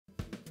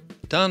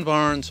Don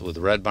Baarns with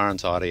Red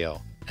Baarns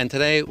Audio, and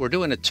today we're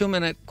doing a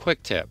 2-minute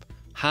quick tip,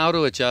 how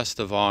to adjust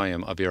the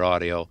volume of your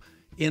audio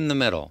in the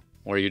middle,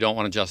 where you don't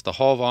want to adjust the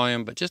whole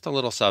volume, but just a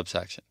little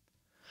subsection.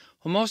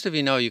 Well, most of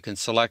you know you can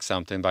select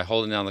something by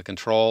holding down the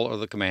Control or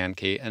the Command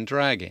key and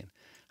dragging,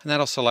 and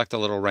that'll select a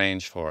little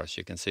range for us.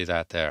 You can see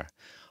that there.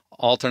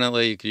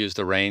 Alternately, you could use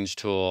the Range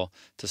tool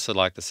to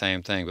select the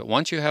same thing, but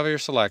once you have your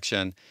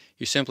selection,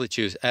 you simply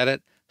choose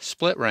Edit,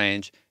 Split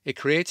Range. It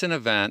creates an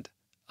event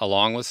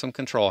along with some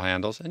control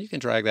handles, and you can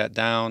drag that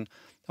down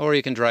or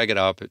you can drag it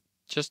up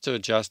just to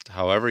adjust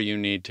however you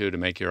need to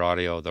make your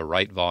audio the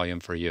right volume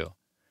for you.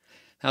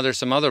 Now there's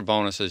some other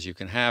bonuses you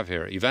can have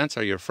here. Events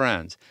are your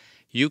friends.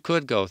 You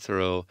could go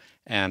through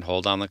and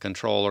hold down the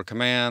Control or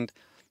Command,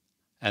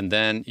 and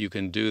then you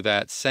can do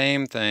that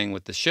same thing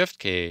with the Shift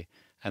key,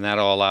 and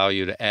that'll allow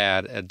you to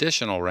add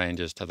additional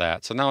ranges to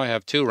that. So now I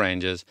have 2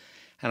 ranges,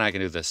 and I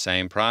can do the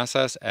same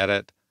process,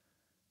 Edit,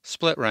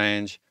 Split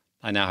Range.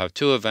 I now have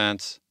 2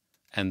 events,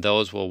 and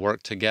those will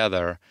work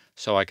together,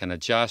 so I can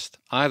adjust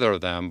either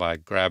of them by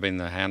grabbing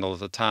the handle at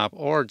the top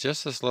or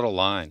just this little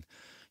line.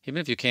 Even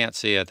if you can't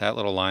see it, that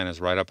little line is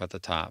right up at the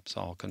top.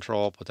 So I'll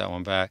Control, put that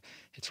one back.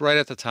 It's right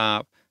at the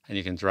top, and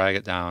you can drag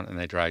it down, and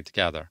they drag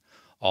together.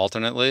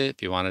 Alternately,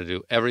 if you want to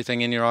do everything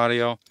in your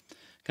audio,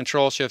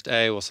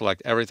 Control-Shift-A will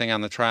select everything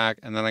on the track,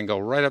 and then I can go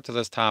right up to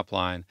this top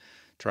line,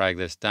 drag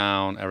this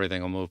down,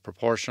 everything will move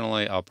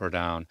proportionally up or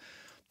down.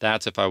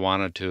 That's if I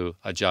wanted to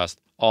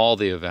adjust all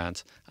the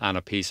events on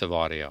a piece of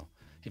audio.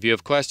 If you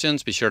have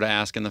questions, be sure to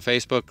ask in the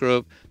Facebook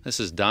group. This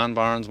is Don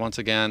Baarns once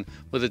again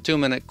with a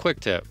 2-minute quick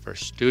tip for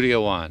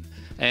Studio One.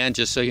 And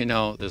just so you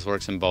know, this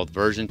works in both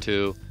version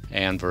 2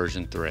 and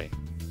version 3.